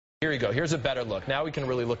Here you go. Here's a better look. Now we can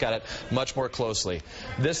really look at it much more closely.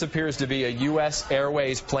 This appears to be a U.S.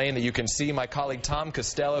 Airways plane that you can see. My colleague Tom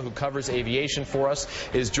Costello, who covers aviation for us,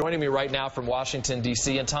 is joining me right now from Washington,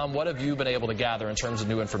 D.C. And Tom, what have you been able to gather in terms of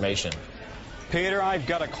new information? Peter, I've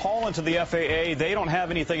got a call into the FAA. They don't have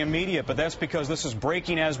anything immediate, but that's because this is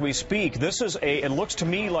breaking as we speak. It looks to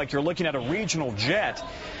me like you're looking at a regional jet,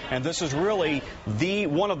 and this is really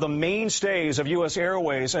one of the mainstays of U.S.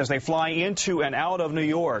 Airways as they fly into and out of New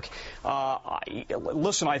York.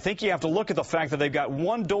 Listen, I think you have to look at the fact that they've got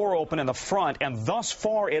one door open in the front, and thus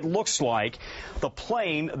far it looks like the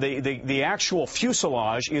plane, the actual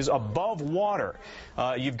fuselage, is above water.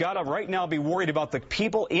 You've got to right now be worried about the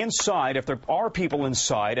people inside, if there are people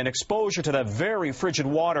inside, and exposure to that very frigid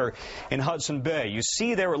water in Hudson Bay. You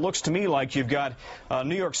see there, it looks to me like you've got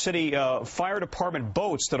New York City Fire Department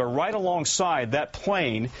boats that are right alongside that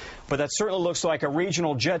plane, but that certainly looks like a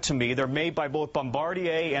regional jet to me. They're made by both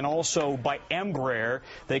Bombardier and also by Embraer.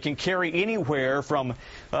 They can carry anywhere from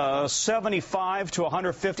 75 to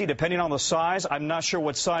 150, depending on the size. I'm not sure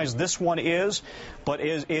what size this one is, but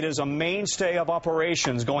it is a mainstay of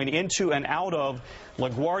operations going into and out of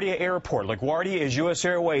LaGuardia Airport. LaGuardia is U.S.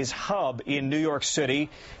 Airways' hub in New York City,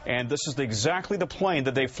 and this is exactly the plane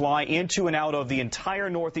that they fly into and out of the entire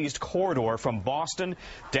Northeast corridor from Boston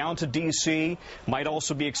down to D.C., might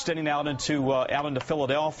also be extending out into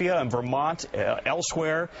Philadelphia and Vermont,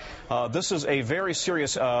 elsewhere. This is a very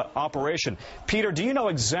serious operation. Peter, do you know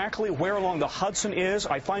exactly where along the Hudson is?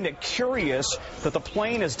 I find it curious that the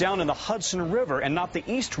plane is down in the Hudson River and not the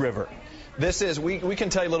East River. This is, we can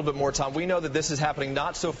tell you a little bit more, Tom. We know that this is happening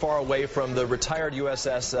not so far away from the retired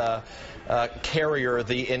USS carrier,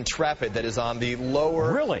 the Intrepid, that is on the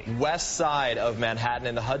lower west side of Manhattan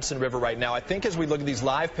in the Hudson River right now. I think as we look at these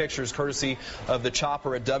live pictures, courtesy of the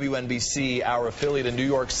chopper at WNBC, our affiliate in New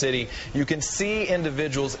York City, you can see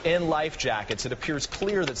individuals in life jackets. It appears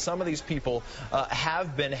clear that some of these people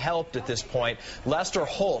have been helped at this point. Lester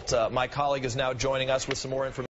Holt, my colleague, is now joining us with some more information.